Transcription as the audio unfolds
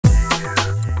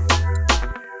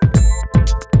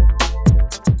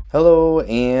Hello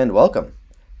and welcome.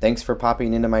 Thanks for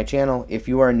popping into my channel. If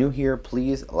you are new here,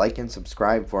 please like and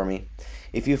subscribe for me.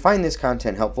 If you find this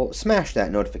content helpful, smash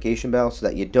that notification bell so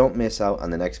that you don't miss out on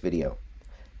the next video.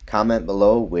 Comment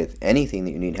below with anything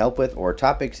that you need help with or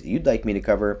topics you'd like me to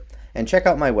cover, and check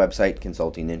out my website,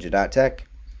 consultingninja.tech.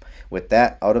 With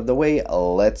that out of the way,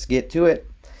 let's get to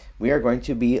it. We are going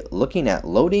to be looking at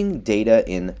loading data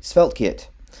in SvelteKit.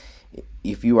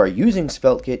 If you are using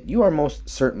SvelteKit, you are most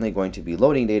certainly going to be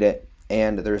loading data,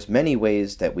 and there's many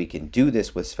ways that we can do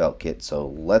this with SvelteKit, so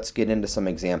let's get into some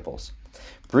examples.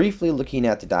 Briefly looking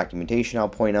at the documentation, I'll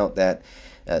point out that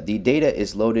the data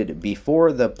is loaded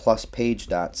before the plus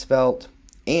page.svelte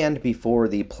and before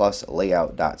the plus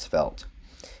layout.svelte.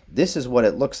 This is what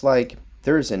it looks like.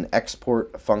 There's an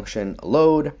export function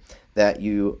load that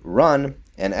you run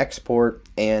and export,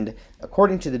 and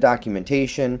according to the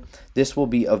documentation, this will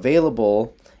be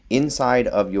available inside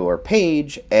of your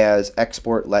page as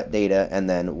export let data and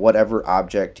then whatever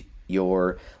object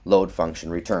your load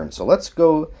function returns. So let's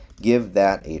go give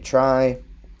that a try.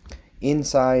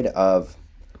 Inside of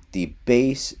the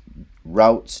base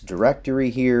routes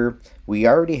directory here, we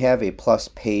already have a plus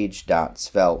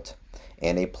page.svelte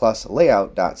and a plus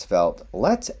layout.svelte.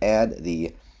 Let's add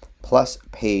the plus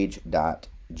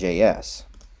page.js.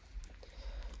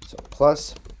 So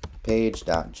plus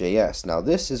page.js. Now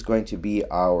this is going to be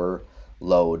our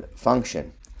load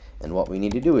function. And what we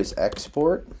need to do is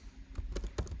export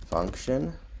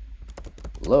function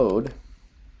load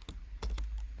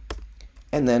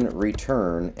and then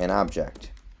return an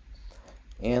object.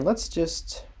 And let's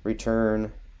just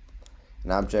return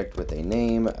an object with a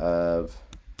name of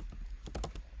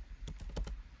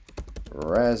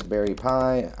Raspberry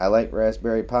Pi. I like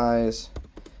Raspberry Pis.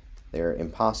 They're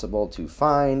impossible to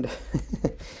find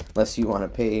unless you want to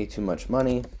pay too much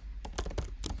money.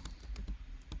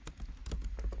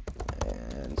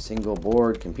 And single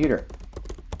board computer.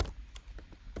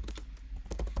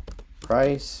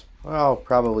 Price, well,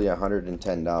 probably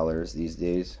 $110 these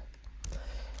days.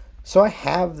 So I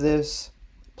have this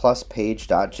plus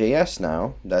page.js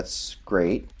now. That's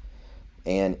great.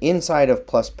 And inside of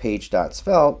plus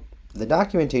page.svelte, the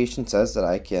documentation says that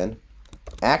I can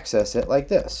access it like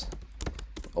this.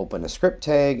 Open a script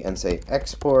tag and say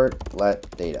export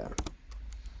let data.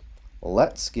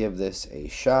 Let's give this a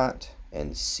shot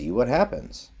and see what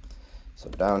happens. So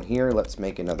down here, let's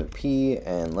make another P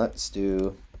and let's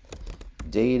do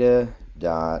data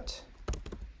dot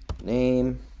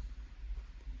name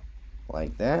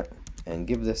like that, and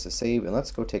give this a save, and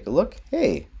let's go take a look.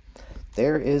 Hey,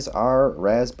 there is our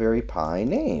Raspberry Pi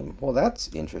name. Well,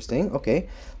 that's interesting. Okay,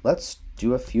 let's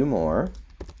do a few more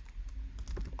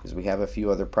because we have a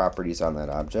few other properties on that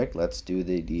object. Let's do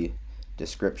the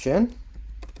description.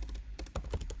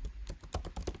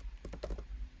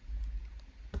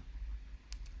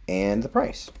 And the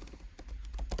price.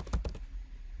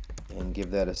 And give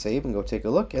that a save and go take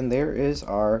a look. And there is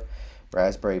our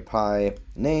Raspberry Pi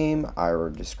name,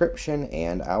 our description,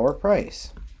 and our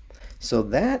price. So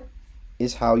that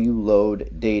is how you load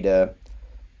data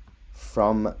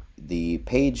from the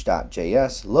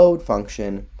page.js load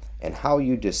function and how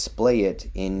you display it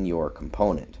in your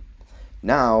component.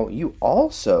 Now you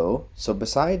also, so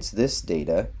besides this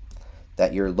data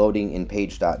that you're loading in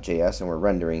page.js and we're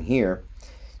rendering here,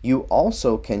 you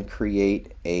also can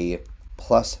create a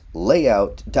plus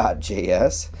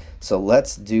layout.js. So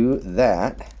let's do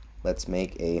that. Let's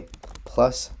make a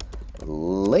plus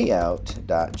layout.js,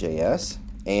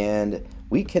 and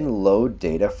we can load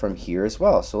data from here as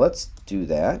well. So let's do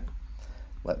that.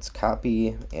 Let's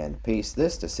copy and paste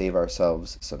this to save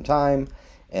ourselves some time,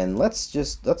 and let's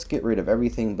get rid of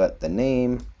everything but the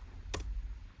name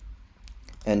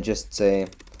and just say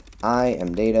I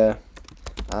am data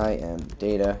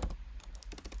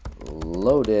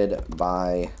loaded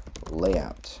by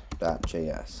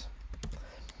layout.js.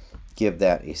 Give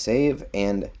that a save,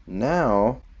 and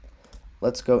now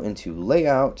let's go into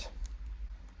layout,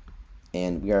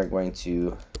 and we are going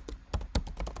to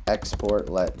export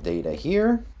let data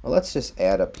here. Well, let's just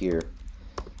add up here.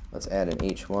 Let's add an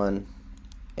H1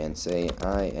 and say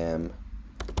I am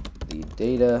the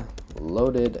data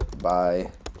loaded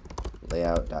by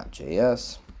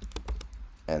layout.js,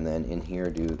 and then in here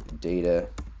do data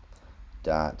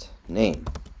dot name.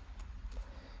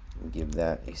 Give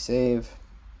that a save,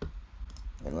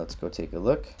 and let's go take a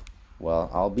look. Well,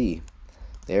 I'll be.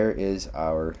 There is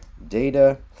our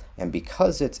data, and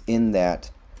because it's in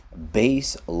that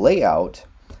base layout,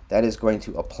 that is going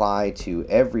to apply to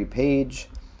every page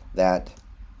that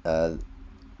the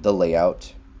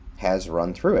layout has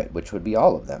run through it, which would be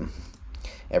all of them,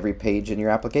 every page in your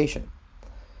application.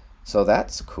 So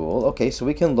that's cool. Okay, so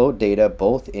we can load data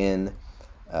both in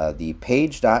the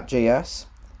page.js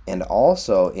and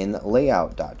also in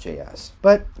layout.js.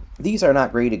 But these are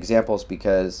not great examples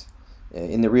because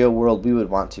in the real world we would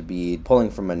want to be pulling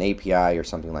from an API or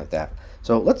something like that.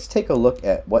 So let's take a look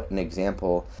at what an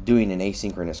example doing an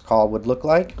asynchronous call would look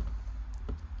like.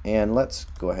 And let's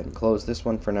go ahead and close this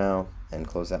one for now and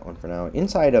close that one for now.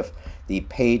 Inside of the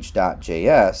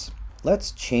page.js,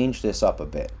 let's change this up a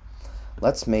bit.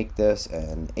 Let's make this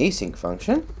an async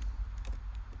function.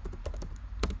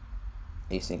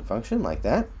 Async function like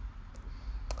that.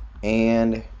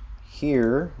 And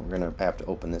here we're going to have to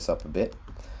open this up a bit.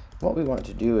 What we want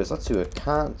to do is let's do a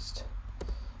const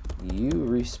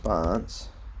uResponse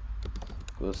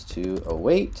equals to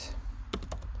await.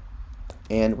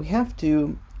 And we have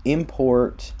to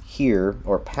import here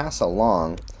or pass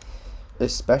along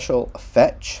this special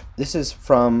fetch. This is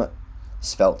from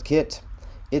SvelteKit.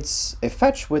 It's a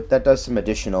fetch that does some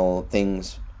additional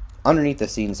things underneath the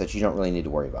scenes that you don't really need to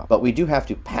worry about. But we do have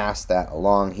to pass that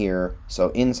along here. So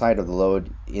inside of the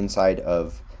load, inside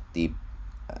of the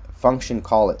function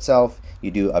call itself,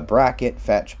 you do a bracket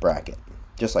fetch bracket,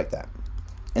 just like that.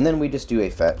 And then we just do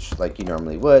a fetch like you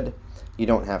normally would. You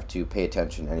don't have to pay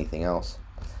attention to anything else.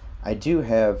 I do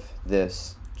have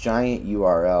this giant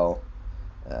URL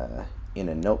in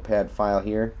a notepad file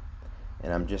here,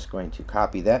 and I'm just going to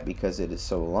copy that because it is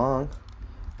so long.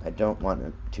 I don't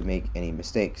want to make any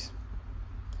mistakes.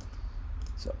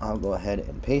 So I'll go ahead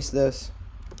and paste this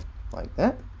like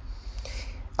that.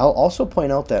 I'll also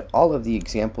point out that all of the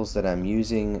examples that I'm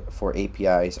using for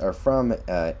APIs are from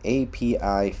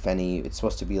API Fenny. It's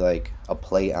supposed to be like a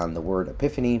play on the word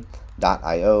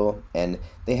epiphany.io, and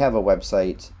they have a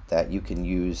website that you can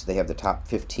use. They have the top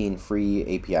 15 free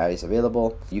APIs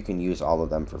available. You can use all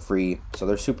of them for free, so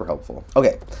they're super helpful.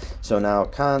 Okay, so now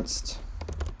const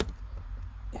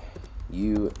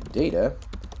uData,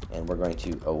 and we're going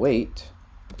to await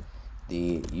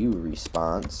the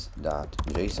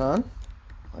uResponse.json.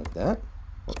 Like that.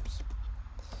 Whoops.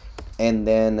 And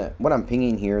then what I'm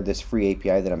pinging here, this free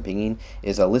API that I'm pinging,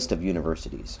 is a list of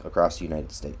universities across the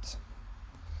United States.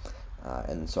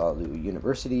 And so I'll do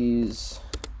universities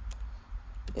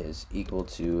is equal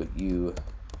to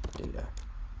uData,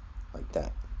 like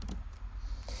that.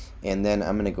 And then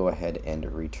I'm going to go ahead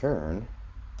and return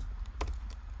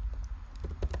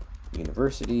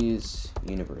universities.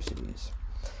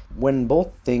 When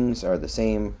both things are the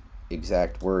same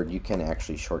exact word, you can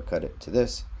actually shortcut it to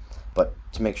this, but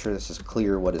to make sure this is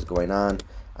clear what is going on,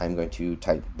 I'm going to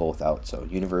type both out. So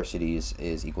universities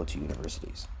is equal to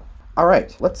universities. All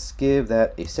right, let's give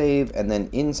that a save, and then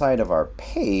inside of our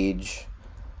page,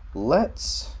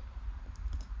 let's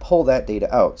pull that data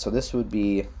out. So this would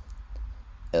be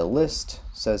a list,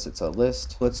 says it's a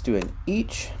list. Let's do an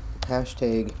each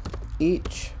hashtag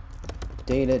each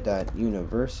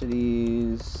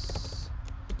data.universities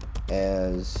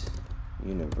as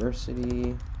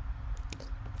university,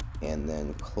 and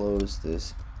then close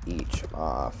this each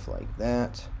off like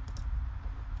that.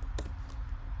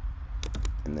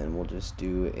 And then we'll just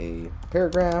do a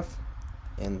paragraph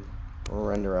and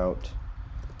render out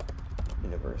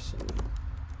university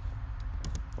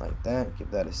like that. Give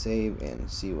that a save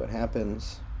and see what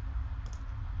happens.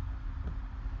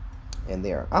 And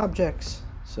they are objects,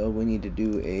 so we need to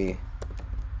do a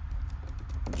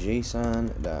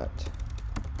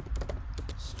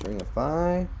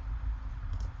JSON.stringify,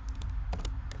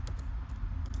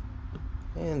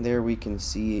 and there we can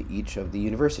see each of the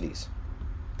universities.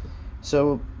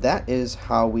 So that is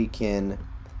how we can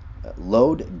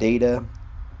load data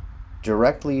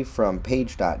directly from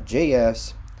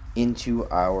page.js into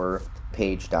our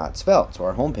page.svelte, so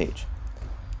our home page.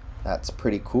 That's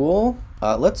pretty cool.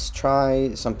 Let's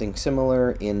try something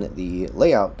similar in the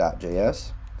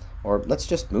layout.js, or let's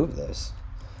just move this.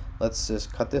 Let's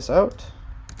just cut this out,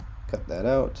 cut that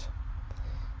out,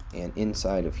 and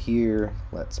inside of here,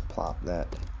 let's plop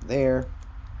that there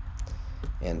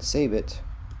and save it.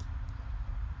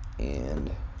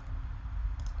 And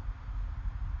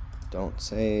don't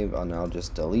save, and I'll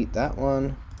just delete that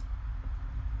one.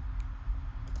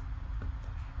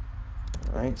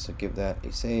 Alright, so give that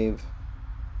a save.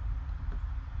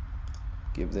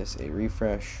 Give this a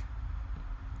refresh.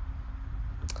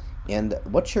 And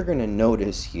what you're going to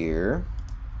notice here,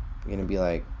 you're going to be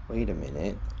like, wait a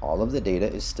minute, all of the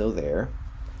data is still there.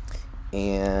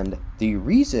 And the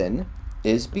reason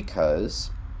is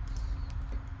because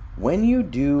when you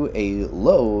do a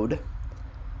load,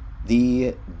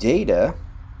 the data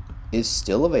is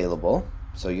still available.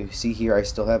 So you see here, I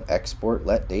still have export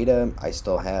let data. I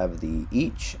still have the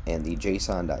each and the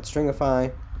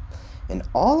JSON.stringify. And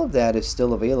all of that is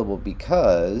still available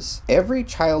because every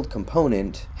child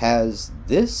component has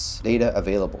this data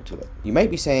available to it. You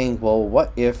might be saying, well,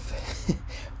 what if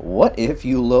what if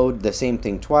you load the same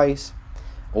thing twice,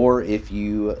 or if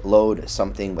you load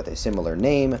something with a similar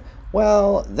name?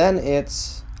 Well, then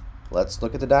let's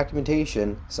look at the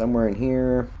documentation. Somewhere in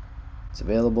here it's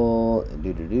available.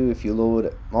 If you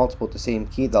load multiple at the same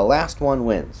key, the last one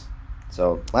wins.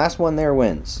 So last one there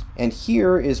wins. And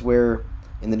here is where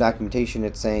in the documentation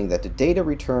it's saying that the data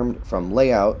returned from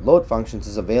layout load functions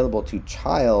is available to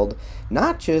child,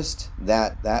 not just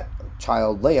that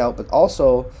child layout, but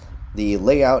also the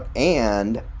layout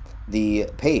and the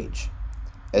page,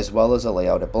 as well as a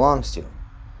layout it belongs to.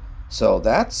 So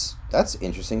that's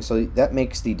interesting. So that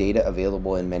makes the data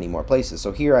available in many more places.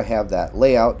 So here I have that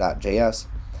layout.js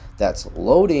that's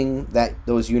loading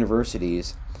those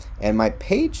universities, and my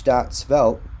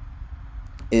page.svelte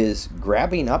is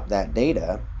grabbing up that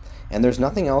data, and there's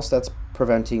nothing else that's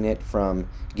preventing it from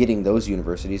getting those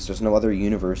universities. There's no other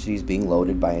universities being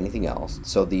loaded by anything else.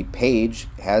 So the page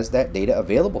has that data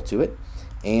available to it,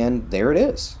 and there it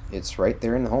is. It's right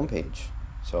there in the home page.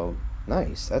 So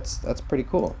nice. That's pretty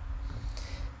cool.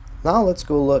 Now let's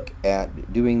go look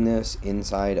at doing this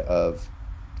inside of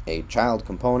a child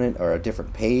component or a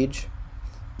different page.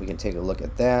 We can take a look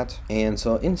at that. And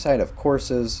so inside of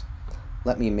courses,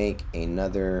 let me make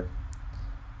another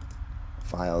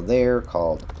file there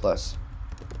called plus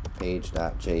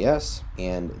page.js,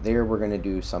 and there we're going to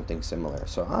do something similar.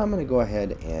 So I'm going to go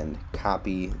ahead and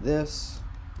copy this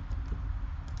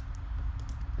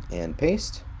and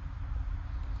paste,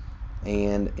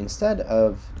 and instead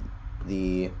of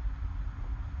the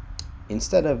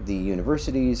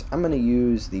universities, I'm going to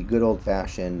use the good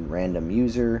old-fashioned random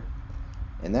user,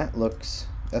 and that's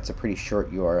a pretty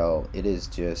short URL. It is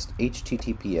just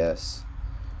https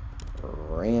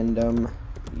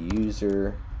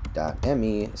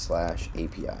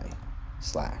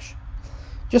randomuser.me/API/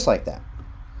 just like that.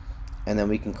 And then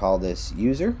we can call this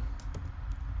user,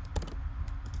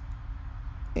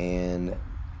 and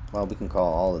well, we can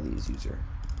call all of these user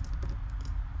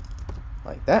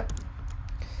like that.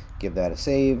 Give that a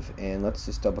save, and let's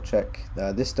just double check.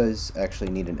 This does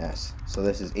actually need an S, so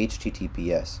this is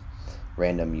https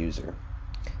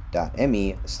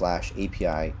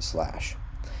randomuser.me/API/.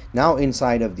 Now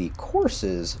inside of the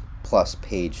courses plus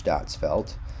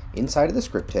page.svelte, inside of the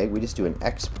script tag, we just do an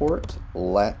export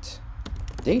let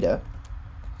data,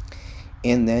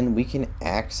 and then we can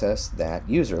access that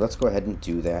user. Let's go ahead and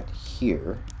do that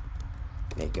here.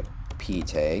 Make a p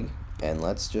tag, and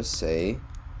let's just say,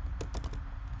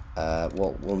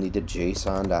 well, we'll need to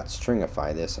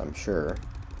json.stringify this, I'm sure.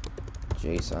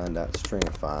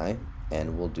 json.stringify,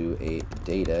 and we'll do a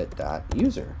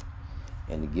data.user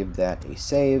and give that a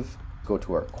save. Go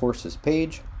to our courses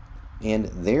page, and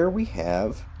there we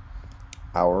have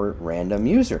our random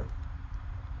user.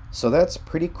 So that's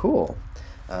pretty cool.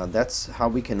 That's how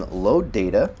we can load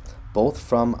data both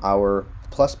from our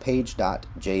plus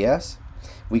page.js.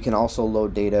 We can also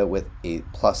load data with a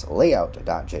plus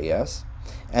layout.js,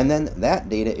 and then that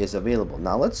data is available.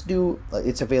 Now let's do,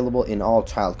 it's available in all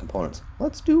child components.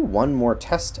 Let's do one more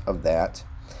test of that.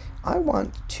 I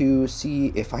want to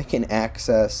see if I can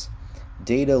access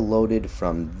data loaded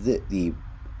from the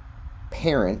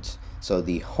parent. So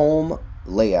the home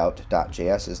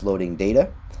layout.js is loading data,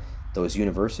 those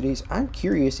universities. I'm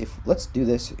curious if, let's do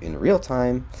this in real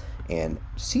time and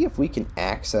see if we can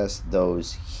access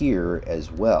those here as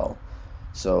well.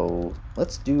 So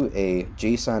let's do a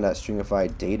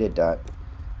json.stringify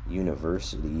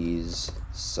data.universities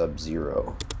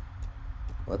sub0.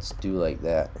 Let's do like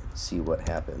that and see what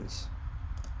happens.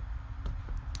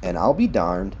 And I'll be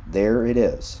darned, there it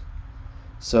is.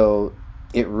 So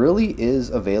it really is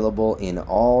available in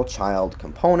all child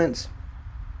components,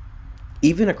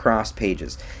 even across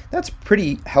pages. That's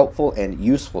pretty helpful and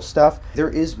useful stuff. There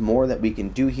is more that we can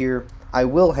do here. I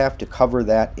will have to cover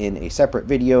that in a separate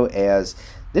video, as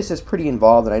this is pretty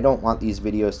involved and I don't want these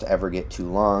videos to ever get too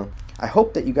long. I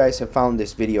hope that you guys have found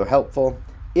this video helpful.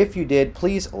 If you did,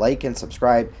 please like and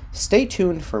subscribe. Stay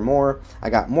tuned for more. I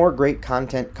got more great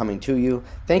content coming to you.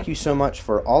 Thank you so much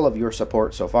for all of your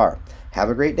support so far. Have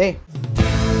a great day.